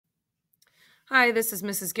Hi, this is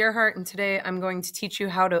Mrs. Gerhart, and today I'm going to teach you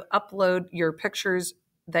how to upload your pictures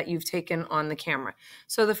that you've taken on the camera.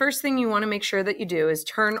 So the first thing you want to make sure that you do is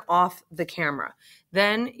turn off the camera.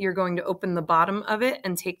 Then you're going to open the bottom of it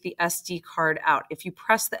and take the SD card out. If you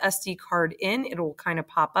press the SD card in, it will kind of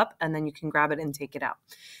pop up and then you can grab it and take it out.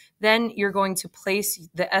 Then you're going to place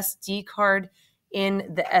the SD card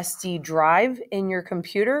in the SD drive in your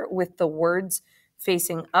computer with the words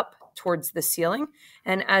facing up towards the ceiling.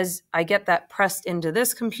 And as I get that pressed into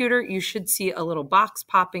this computer, you should see a little box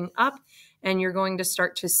popping up, and you're going to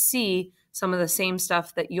start to see some of the same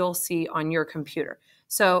stuff that you'll see on your computer.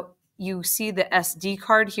 So you see the SD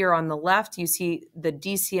card here on the left, you see the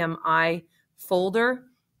DCMI folder,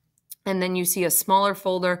 and then you see a smaller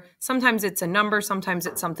folder. Sometimes it's a number, sometimes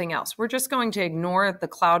it's something else. We're just going to ignore the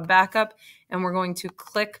cloud backup, and we're going to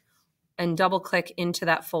click and double click into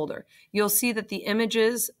that folder. You'll see that the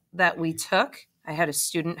images that we took, I had a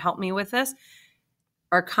student help me with this,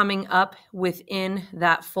 are coming up within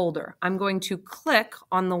that folder. I'm going to click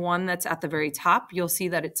on the one that's at the very top. You'll see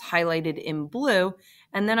that it's highlighted in blue,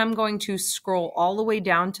 and then I'm going to scroll all the way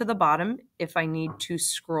down to the bottom if I need to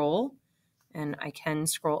scroll, and I can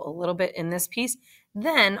scroll a little bit in this piece.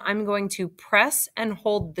 Then I'm going to press and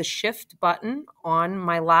hold the shift button on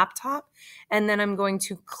my laptop, and then I'm going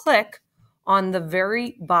to click on the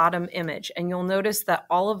very bottom image, and you'll notice that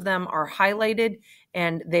all of them are highlighted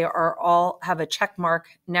and they are all have a check mark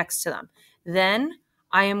next to them. Then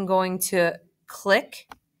I am going to click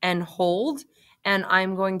and hold, and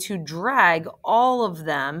I'm going to drag all of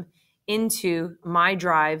them into my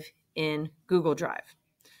drive in Google Drive.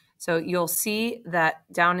 So you'll see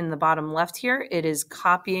that down in the bottom left here, it is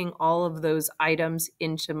copying all of those items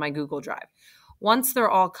into my Google Drive. Once they're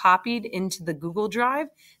all copied into the Google Drive,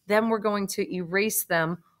 then we're going to erase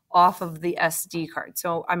them off of the SD card.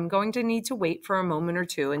 So I'm going to need to wait for a moment or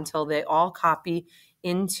two until they all copy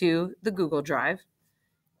into the Google Drive.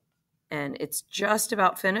 And it's just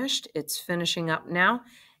about finished. It's finishing up now.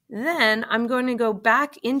 Then I'm going to go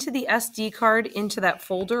back into the SD card, into that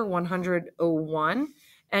folder 101,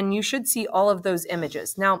 and you should see all of those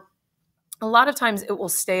images. Now, a lot of times it will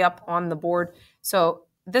stay up on the board. So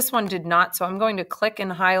this one did not. So I'm going to click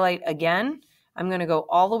and highlight again. I'm going to go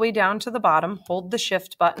all the way down to the bottom, hold the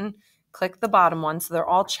shift button, click the bottom one so they're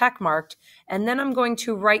all check marked, and then I'm going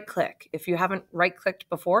to right click. If you haven't right clicked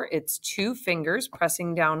before, it's 2 fingers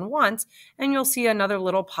pressing down once, and you'll see another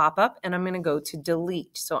little pop up, and I'm going to go to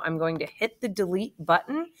delete. So I'm going to hit the delete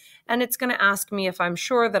button, and it's going to ask me if I'm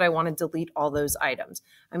sure that I want to delete all those items.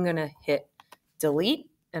 I'm going to hit delete,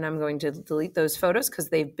 and I'm going to delete those photos because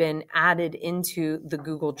they've been added into the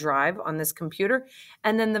Google Drive on this computer.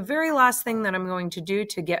 And then the very last thing that I'm going to do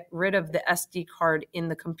to get rid of the SD card in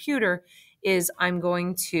the computer is I'm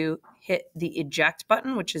going to hit the eject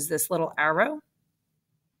button, which is this little arrow.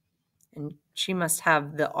 And she must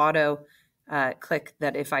have the auto click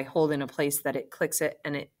that if I hold in a place that it clicks it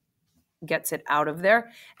and it gets it out of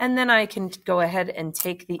there. And then I can go ahead and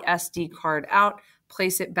take the SD card out,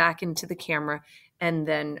 place it back into the camera, and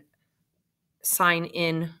then sign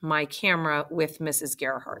in my camera with Mrs.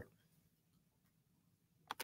 Gerhart.